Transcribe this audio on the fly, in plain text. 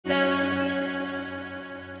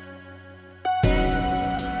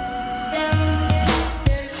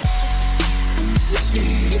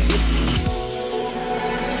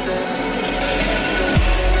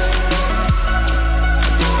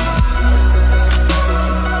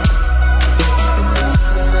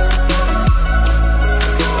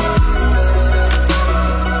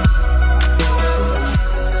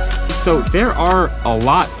So there are a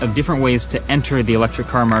lot of different ways to enter the electric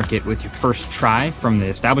car market with your first try from the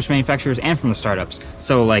established manufacturers and from the startups.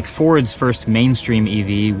 So like Ford's first mainstream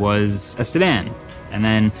EV was a sedan. And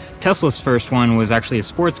then Tesla's first one was actually a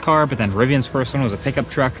sports car, but then Rivian's first one was a pickup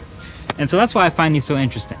truck. And so that's why I find these so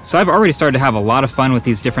interesting. So I've already started to have a lot of fun with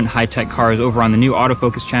these different high-tech cars over on the new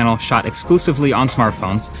autofocus channel, shot exclusively on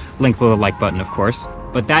smartphones, linked below the like button, of course.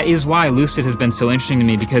 But that is why Lucid has been so interesting to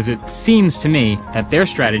me, because it seems to me that their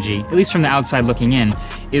strategy, at least from the outside looking in,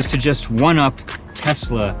 is to just one-up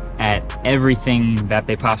Tesla at everything that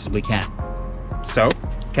they possibly can. So,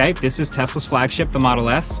 okay, this is Tesla's flagship, the Model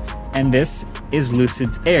S, and this is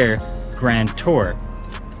Lucid's Air Grand Tour.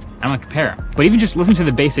 I'm gonna compare them. But even just listen to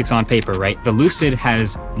the basics on paper, right? The Lucid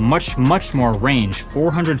has much more range,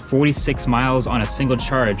 446 miles on a single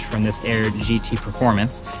charge from this Air GT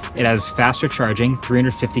Performance. It has faster charging,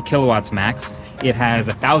 350 kilowatts max. It has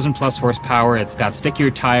 1,000+ horsepower. It's got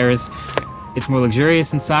stickier tires. It's more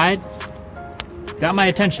luxurious inside. Got my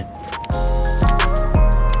attention.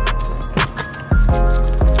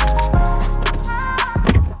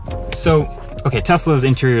 So, okay, Tesla's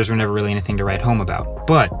interiors were never really anything to write home about,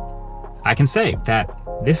 but I can say that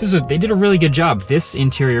they did a really good job. This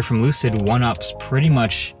interior from Lucid one-ups pretty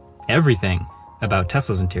much everything about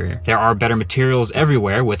Tesla's interior. There are better materials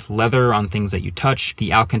everywhere, with leather on things that you touch,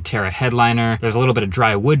 the Alcantara headliner, there's a little bit of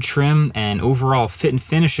dry wood trim, and overall fit and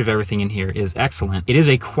finish of everything in here is excellent. It is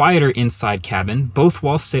a quieter inside cabin, both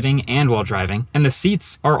while sitting and while driving, and the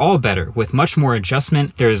seats are all better, with much more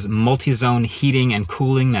adjustment. There's multi-zone heating and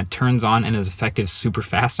cooling that turns on and is effective super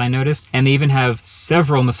fast, I noticed, and they even have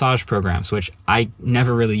several massage programs, which I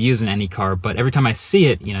never really use in any car, but every time I see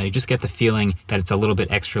it, you know, you just get the feeling that it's a little bit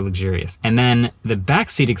extra luxurious. And then the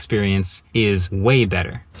backseat experience is way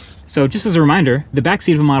better. So just as a reminder, the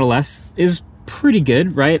backseat of a Model S is pretty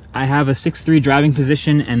good, right? I have a 6'3" driving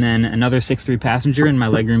position and then another 6'3" passenger, and my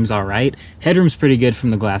legroom's all right. Headroom's pretty good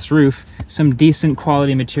from the glass roof, some decent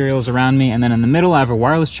quality materials around me, and then in the middle I have a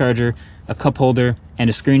wireless charger, a cup holder, and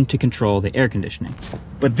a screen to control the air conditioning.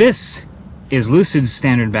 But this is Lucid's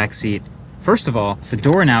standard backseat. First of all, the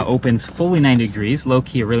door now opens fully 90 degrees,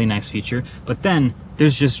 low-key a really nice feature, but then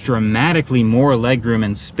there's just dramatically more legroom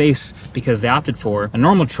and space because they opted for a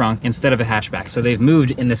normal trunk instead of a hatchback. So they've moved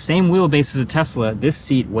in the same wheelbase as a Tesla, this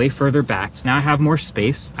seat way further back. So now I have more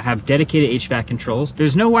space. I have dedicated HVAC controls.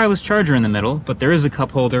 There's no wireless charger in the middle, but there is a cup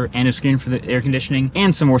holder and a screen for the air conditioning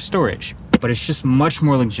and some more storage. But it's just much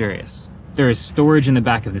more luxurious. There is storage in the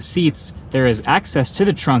back of the seats. There is access to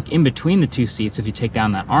the trunk in between the two seats if you take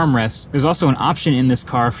down that armrest. There's also an option in this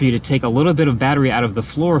car for you to take a little bit of battery out of the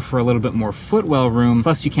floor for a little bit more footwell room.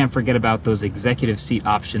 Plus, you can't forget about those executive seat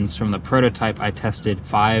options from the prototype I tested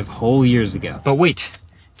 5 whole years ago. But wait,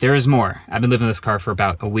 there is more. I've been living in this car for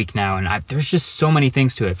about a week now, and there's just so many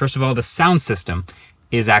things to it. First of all, the sound system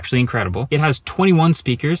is actually incredible. It has 21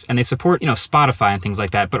 speakers, and they support, you know, Spotify and things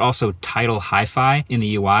like that, but also Tidal Hi-Fi in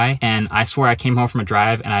the UI. And I swear I came home from a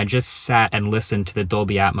drive and I just sat and listened to the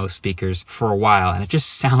Dolby Atmos speakers for a while, and it just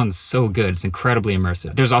sounds so good. It's incredibly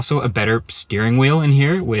immersive. There's also a better steering wheel in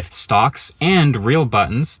here with stalks and real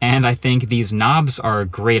buttons, and I think these knobs are a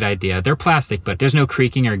great idea. They're plastic, but there's no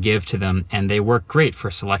creaking or give to them, and they work great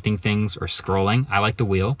for selecting things or scrolling. I like the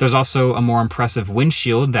wheel. There's also a more impressive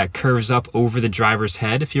windshield that curves up over the driver's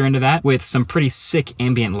head, if you're into that, with some pretty sick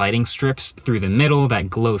ambient lighting strips through the middle that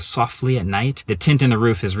glow softly at night. The tint in the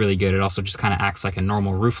roof is really good. It also just kind of acts like a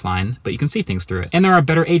normal roof line, but you can see things through it. And there are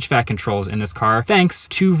better HVAC controls in this car thanks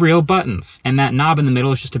to real buttons. And that knob in the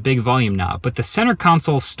middle is just a big volume knob. But the center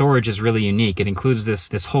console storage is really unique. It includes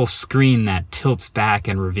this whole screen that tilts back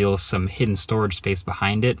and reveals some hidden storage space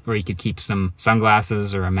behind it, where you could keep some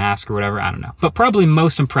sunglasses or a mask or whatever, I don't know. But probably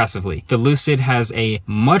most impressively, the Lucid has a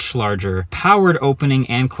much larger powered opening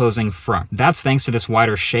and closing front. That's thanks to this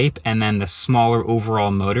wider shape and then the smaller overall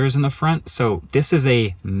motors in the front. So this is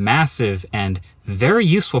a massive and very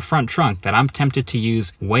useful front trunk that I'm tempted to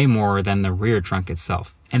use way more than the rear trunk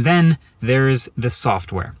itself. And then there's the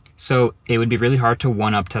software. So it would be really hard to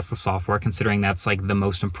one-up Tesla software, considering that's like the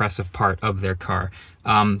most impressive part of their car.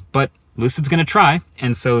 But Lucid's gonna try,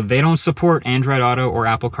 and so they don't support Android Auto or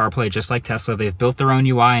Apple CarPlay just like Tesla. They've built their own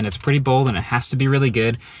UI, and it's pretty bold, and it has to be really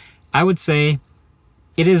good. I would say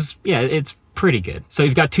it is, yeah, it's pretty good. So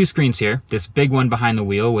you've got two screens here, this big one behind the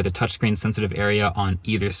wheel with a touchscreen sensitive area on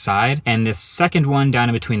either side, and this second one down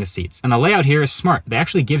in between the seats. And the layout here is smart. They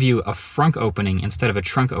actually give you a frunk opening instead of a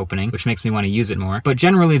trunk opening, which makes me want to use it more. But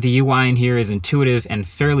generally the UI in here is intuitive and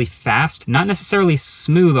fairly fast, not necessarily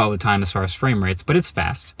smooth all the time as far as frame rates, but it's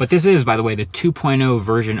fast. But this is, by the way, the 2.0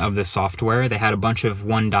 version of the software. They had a bunch of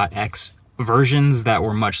 1.x versions that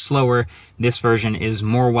were much slower. This version is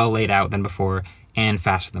more well laid out than before and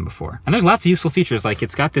faster than before. And there's lots of useful features, like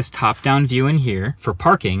it's got this top-down view in here for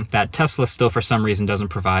parking that Tesla still for some reason doesn't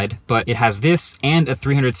provide, but it has this and a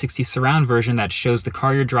 360 surround version that shows the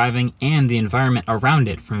car you're driving and the environment around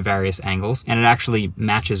it from various angles, and it actually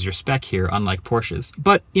matches your spec here, unlike Porsche's.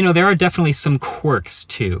 But, you know, there are definitely some quirks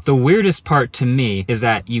too. The weirdest part to me is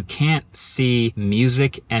that you can't see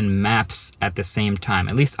music and maps at the same time.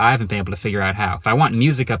 At least I haven't been able to figure out how. If I want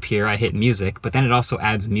music up here, I hit music, but then it also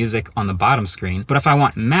adds music on the bottom screen. But if I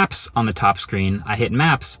want maps on the top screen, I hit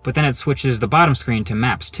maps, but then it switches the bottom screen to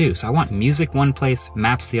maps too. So I want music one place,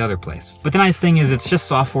 maps the other place. But the nice thing is it's just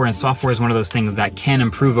software, and software is one of those things that can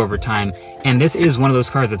improve over time. And this is one of those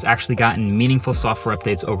cars that's actually gotten meaningful software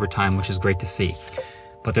updates over time, which is great to see.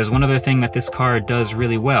 But there's one other thing that this car does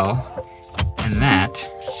really well, and that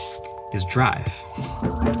is drive.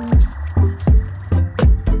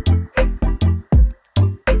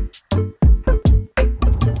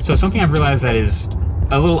 So something I've realized that is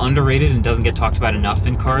a little underrated and doesn't get talked about enough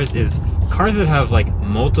in cars is cars that have like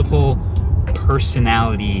multiple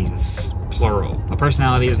personalities, plural. A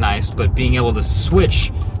personality is nice, but being able to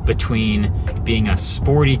switch between being a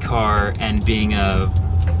sporty car and being a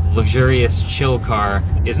luxurious chill car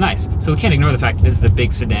is nice. So we can't ignore the fact that this is a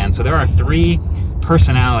big sedan. So there are 3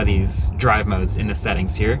 personalities drive modes in the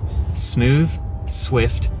settings here: smooth,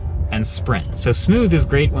 swift, and sprint. So smooth is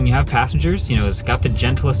great when you have passengers. You know, it's got the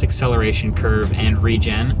gentlest acceleration curve and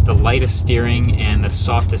regen, the lightest steering, and the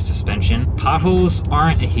softest suspension. Potholes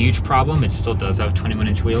aren't a huge problem. It still does have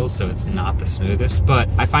 21-inch wheels, so it's not the smoothest, but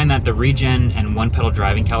I find that the regen and one-pedal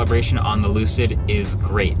driving calibration on the Lucid is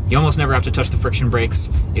great. You almost never have to touch the friction brakes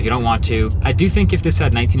if you don't want to. I do think if this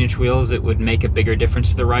had 19-inch wheels, it would make a bigger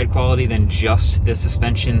difference to the ride quality than just the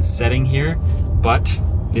suspension setting here, but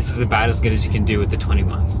this is about as good as you can do with the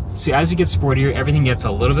 21s. So as you get sportier, everything gets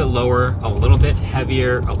a little bit lower, a little bit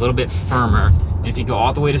heavier, a little bit firmer. And if you go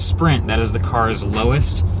all the way to sprint, that is the car's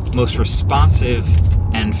lowest, most responsive,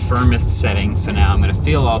 and firmest setting. So now I'm gonna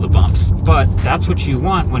feel all the bumps. But that's what you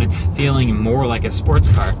want when it's feeling more like a sports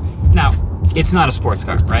car. Now, it's not a sports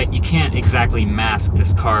car, right? You can't exactly mask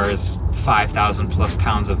this car's 5,000 plus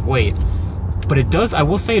pounds of weight. But it does, I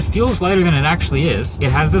will say, it feels lighter than it actually is. It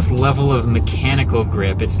has this level of mechanical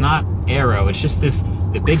grip. It's not aero, it's just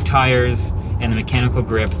the big tires and the mechanical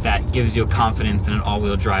grip that gives you a confidence in an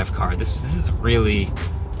all-wheel drive car. This is a really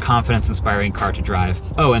confidence-inspiring car to drive.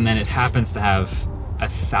 Oh, and then it happens to have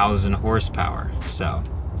 1,000 horsepower. So,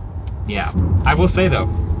 yeah. I will say though,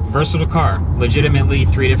 versatile car, legitimately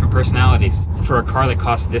 3 different personalities. For a car that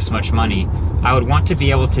costs this much money, I would want to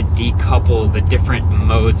be able to decouple the different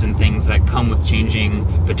modes and things that come with changing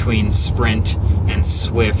between sprint and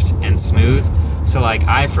swift and smooth. So like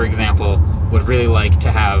I, for example, would really like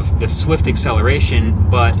to have the swift acceleration,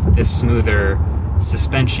 but the smoother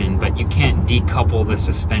suspension, but you can't decouple the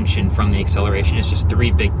suspension from the acceleration. It's just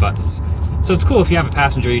 3 big buttons. So it's cool if you have a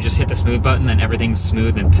passenger, you just hit the smooth button, then everything's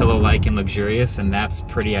smooth and pillow-like and luxurious, and that's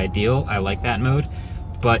pretty ideal. I like that mode.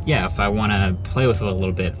 But yeah, if I want to play with it a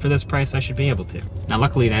little bit for this price, I should be able to. Now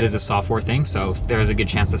luckily that is a software thing, so there is a good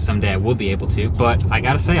chance that someday I will be able to. But I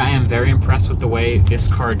gotta say, I am very impressed with the way this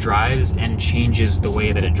car drives and changes the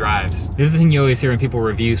way that it drives. This is the thing you always hear when people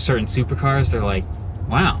review certain supercars. They're like,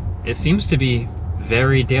 wow, it seems to be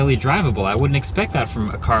very daily drivable. I wouldn't expect that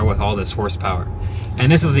from a car with all this horsepower.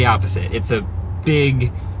 And this is the opposite. It's a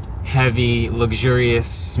big, heavy, luxurious,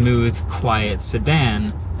 smooth, quiet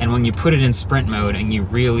sedan. And when you put it in sprint mode and you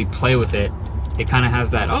really play with it, it kind of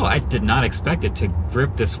has that, oh, I did not expect it to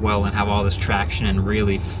grip this well and have all this traction and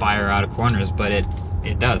really fire out of corners, but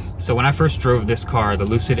it does. So when I first drove this car, the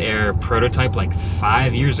Lucid Air prototype like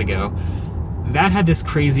 5 years ago, that had this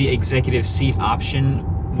crazy executive seat option,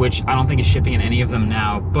 which I don't think is shipping in any of them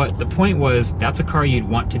now, but the point was that's a car you'd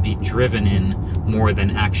want to be driven in more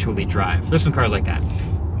than actually drive. There's some cars like that.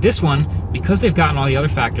 This one, because they've gotten all the other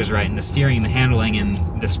factors right, and the steering and the handling and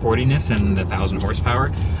the sportiness and the 1,000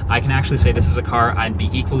 horsepower, I can actually say this is a car I'd be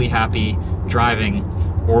equally happy driving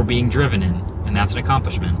or being driven in, and that's an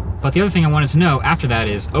accomplishment. But the other thing I wanted to know after that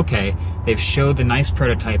is, okay, they've showed the nice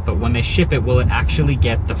prototype, but when they ship it, will it actually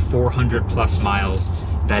get the 400 plus miles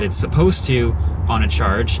that it's supposed to on a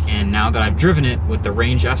charge? And now that I've driven it with the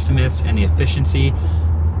range estimates and the efficiency,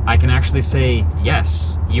 I can actually say,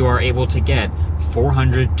 yes, you are able to get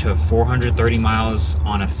 400 to 430 miles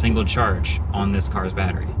on a single charge on this car's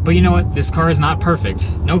battery. But you know what? This car is not perfect.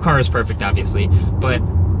 No car is perfect, obviously, but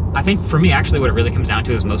I think for me, actually, what it really comes down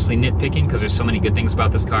to is mostly nitpicking, because there's so many good things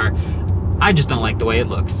about this car. I just don't like the way it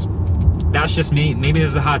looks. that's just me. Maybe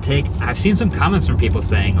this is a hot take. I've seen some comments from people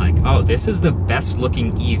saying like, oh, this is the best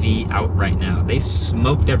looking EV out right now. They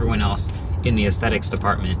smoked everyone else in the aesthetics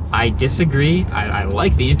department. I disagree. I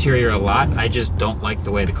like the interior a lot. I just don't like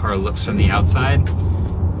the way the car looks from the outside.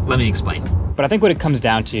 Let me explain. But I think what it comes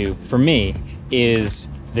down to, for me, is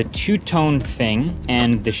the two-tone thing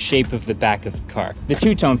and the shape of the back of the car. The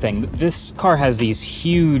two-tone thing, this car has these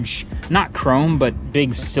huge, not chrome, but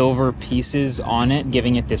big silver pieces on it,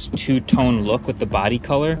 giving it this two-tone look with the body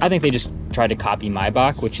color. I think they just tried to copy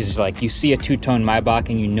Maybach, which is like, you see a two-tone Maybach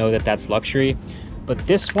and you know that that's luxury. But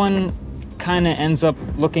this one kind of ends up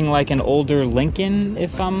looking like an older Lincoln,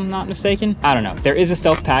 if I'm not mistaken. I don't know. There is a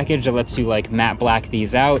stealth package that lets you like matte black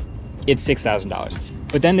these out. It's $6,000.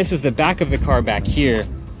 But then this is the back of the car back here.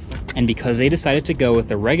 And because they decided to go with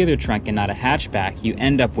a regular trunk and not a hatchback, you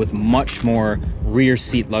end up with much more rear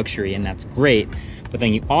seat luxury, and that's great. But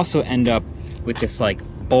then you also end up with this like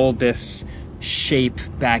bulbous shape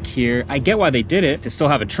back here. I get why they did it, to still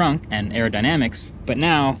have a trunk and aerodynamics, but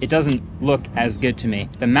now it doesn't look as good to me.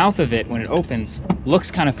 The mouth of it, when it opens,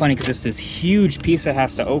 looks kind of funny because it's this huge piece that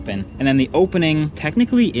has to open. And then the opening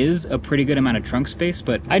technically is a pretty good amount of trunk space,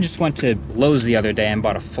 but I just went to Lowe's the other day and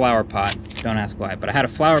bought a flower pot. Don't ask why, but I had a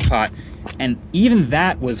flower pot, and even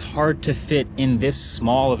that was hard to fit in this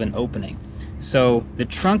small of an opening. So the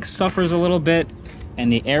trunk suffers a little bit,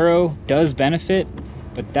 and the aero does benefit,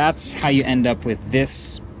 but that's how you end up with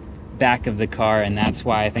this back of the car, and that's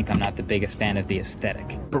why I think I'm not the biggest fan of the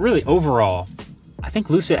aesthetic. But really, overall, I think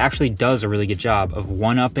Lucid actually does a really good job of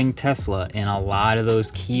one-upping Tesla in a lot of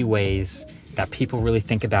those key ways that people really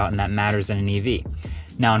think about and that matters in an EV.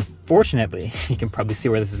 Now, unfortunately, you can probably see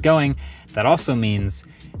where this is going, that also means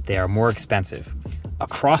they are more expensive.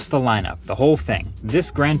 Across the lineup, the whole thing,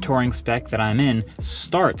 this Grand Touring spec that I'm in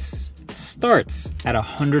starts at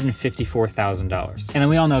 $154,000. And then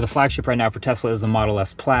we all know the flagship right now for Tesla is the Model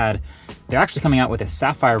S Plaid. They're actually coming out with a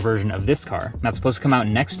Sapphire version of this car. That's supposed to come out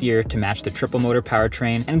next year to match the triple motor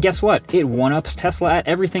powertrain. And guess what? It one-ups Tesla at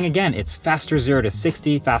everything again. It's faster 0 to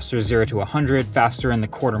 60, faster 0 to 100, faster in the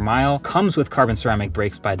quarter mile, comes with carbon ceramic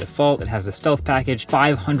brakes by default. It has a stealth package,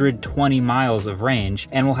 520 miles of range,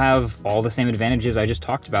 and will have all the same advantages I just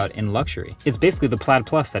talked about in luxury. It's basically the Plaid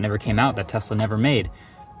Plus that never came out, that Tesla never made.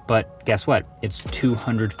 But guess what? It's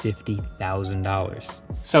 $250,000.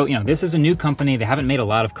 So, you know, this is a new company. They haven't made a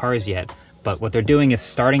lot of cars yet, but what they're doing is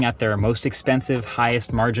starting at their most expensive,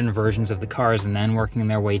 highest margin versions of the cars and then working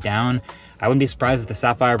their way down. I wouldn't be surprised if the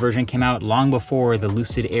Sapphire version came out long before the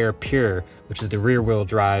Lucid Air Pure, which is the rear-wheel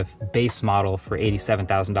drive base model for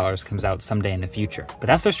 $87,000, comes out someday in the future. But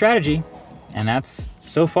that's their strategy, and that's,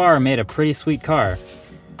 so far, made a pretty sweet car.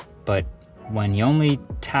 But when you only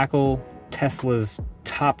tackle Tesla's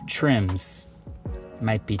top trims,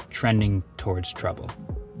 might be trending towards trouble.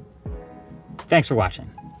 Thanks for watching.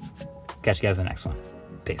 Catch you guys in the next one.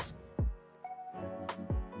 Peace.